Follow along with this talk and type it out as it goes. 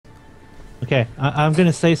Okay, I'm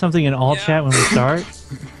gonna say something in all chat when we start.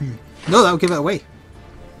 No, that would give it away.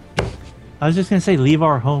 I was just gonna say, leave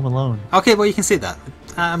our home alone. Okay, well you can say that.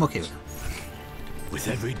 I'm okay with it. With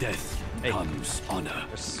every death comes honor.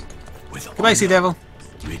 With Goodbye, Sea Devil.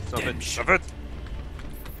 redemption. Stop it.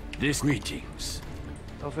 This greetings.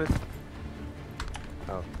 Stop it.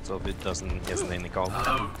 Oh, so it doesn't. He hasn't any call.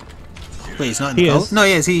 Wait, he's not in He the call? is. No,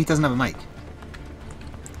 he doesn't have a mic.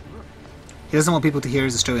 He doesn't want people to hear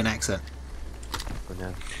his Australian accent.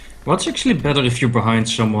 What's actually better if you're behind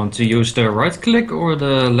someone, to use the right click or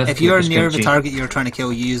the left click? If you're as near the Genji? target you're trying to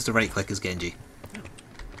kill, you use the right click as Genji.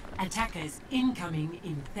 Attackers incoming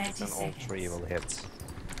in 30 Then all seconds. three will hit.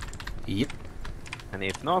 Yep. And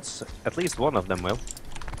if not, at least one of them will.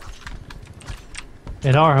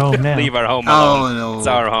 In our home now. Leave our home Oh, alone. no. It's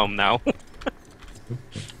our home now.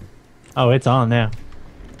 Oh, it's on now.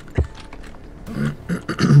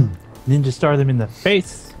 Ninja star them in the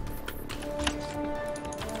face.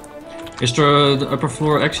 Is there the upper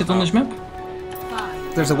floor exit on this map?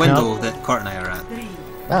 5, There's a window that Court and I are at. 3,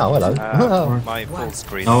 Oh, hello. My full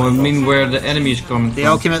screen. Oh, I went mean off. where the enemy is coming They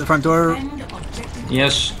all from. came out the front door. end objective.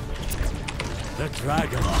 Yes. The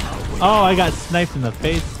dragon. Oh, I got sniped in the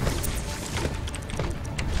face.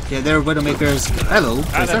 Yeah, they're Widowmakers. Hello,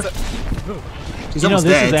 Tracer. She's You know, almost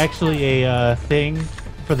this dead. is actually a thing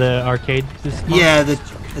for the arcade this month. Yeah,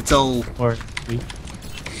 it's all. Or we.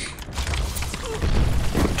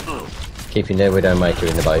 Keeping their Widowmaker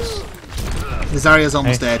in the base. The Zarya's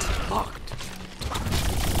almost Hey. dead.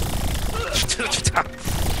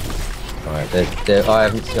 Alright, I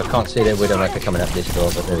can't see their Widowmaker coming up this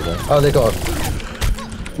door, but there we go. Oh, they got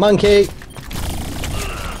a monkey!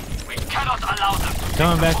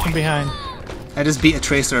 Coming back from behind. I just beat a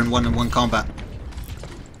Tracer in one-on-one combat.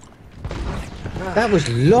 That was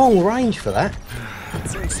long range for that.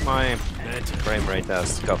 Since my frame rate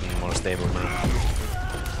has gotten more stable now.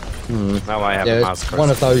 Now I have a mouse There's cursor. one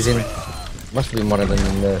of those in. Must have been one of them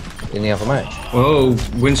in the other match. Oh,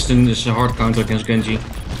 Winston is a hard counter against Genji.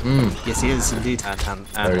 Yes, he is indeed. And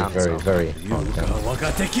Very, Hanzo. very hard counter.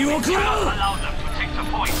 Wakateki wo kura!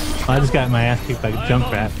 I just got my ass kicked by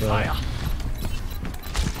Junkrat, but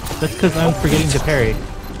that's because I'm forgetting to parry.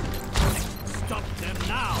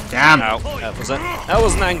 Damn. Ow, that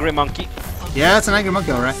was an angry monkey. Yeah, it's an angry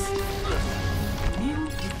monkey, alright. New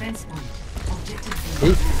defense point.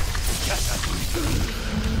 Objective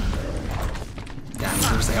Damn,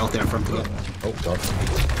 there's the health there for him to get. Oh god.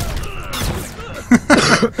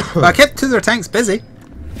 But I kept two of their tanks busy.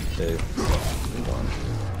 2.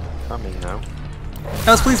 Coming now.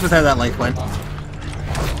 I was pleased with how that life went.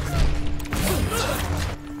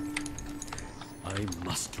 I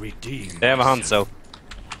must redeem. They have a Hanzo.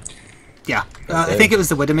 Yeah. I think it was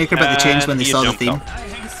the Widowmaker, but they changed when they he saw the jumped theme.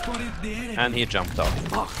 off. And he jumped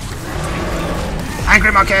off.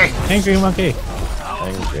 Angry monkey! Angry monkey.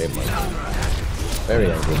 Angry monkey.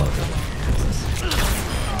 Very angry monkey.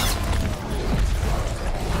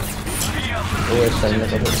 Always saying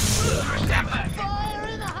that.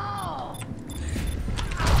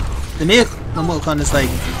 The name on Mortal Kombat is like,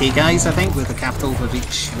 hey guys, I think, with a capital for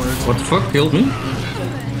each word. What the fuck killed me?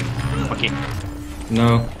 Okay.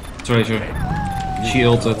 No, Tracer. She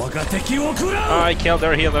ulted. Wakateki wo kura! I killed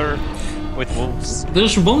their healer with wolves.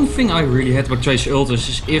 There's one thing I really hate about Tracer ulters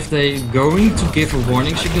is if they're going to give a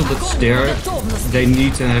warning signal that's there, they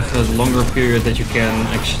need to have a longer period that you can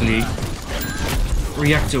actually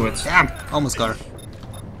react to it. Damn! Almost got her.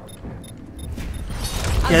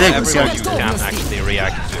 Yeah, there goes. Everyone you Yeah. can actually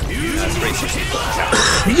react to. As racers.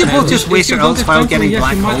 You both just If waste you your don't ults have while time to getting react,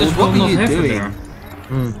 black you might hole. as well What were not you have it doing? there.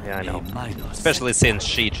 Yeah, I know. Especially since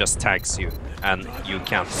she just tags you, and you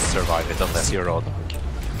can't survive it unless you're on.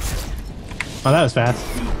 Oh, that was fast.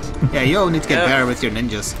 Yeah, you all need to get Yeah. better with your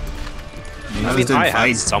ninjas. I I was mean, doing I fine.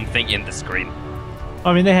 had something in the screen.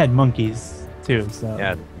 I mean, they had monkeys too, so.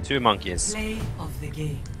 Yeah, 2 monkeys. play of the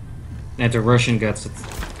game. And the Russian gets it.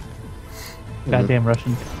 Goddamn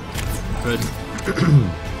Russians. Good.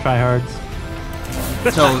 Tryhards.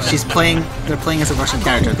 So she's playing. They're playing as a Russian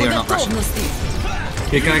character. They are not Russian.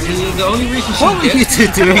 Yeah, guys, the only reason she What were you gets two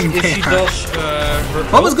doing if she there? does her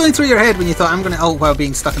What was ult- going through your head when you thought I'm going to ult while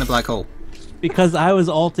being stuck in a black hole? Because I was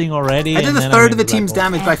ulting already. I did and a then third went of the to black team's hole.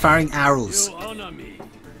 damage by firing arrows. Honor me.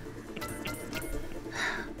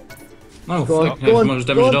 Oh, Go on, fuck, go on, most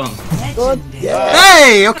go damage on. done. God, yeah.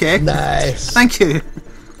 Hey, okay. Nice. Thank you.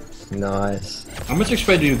 Nice. How much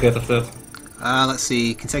XP do you get of that? Let's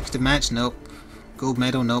see. Consecutive match? Nope. Gold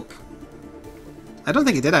medal? Nope. I don't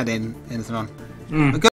think it did add anything on.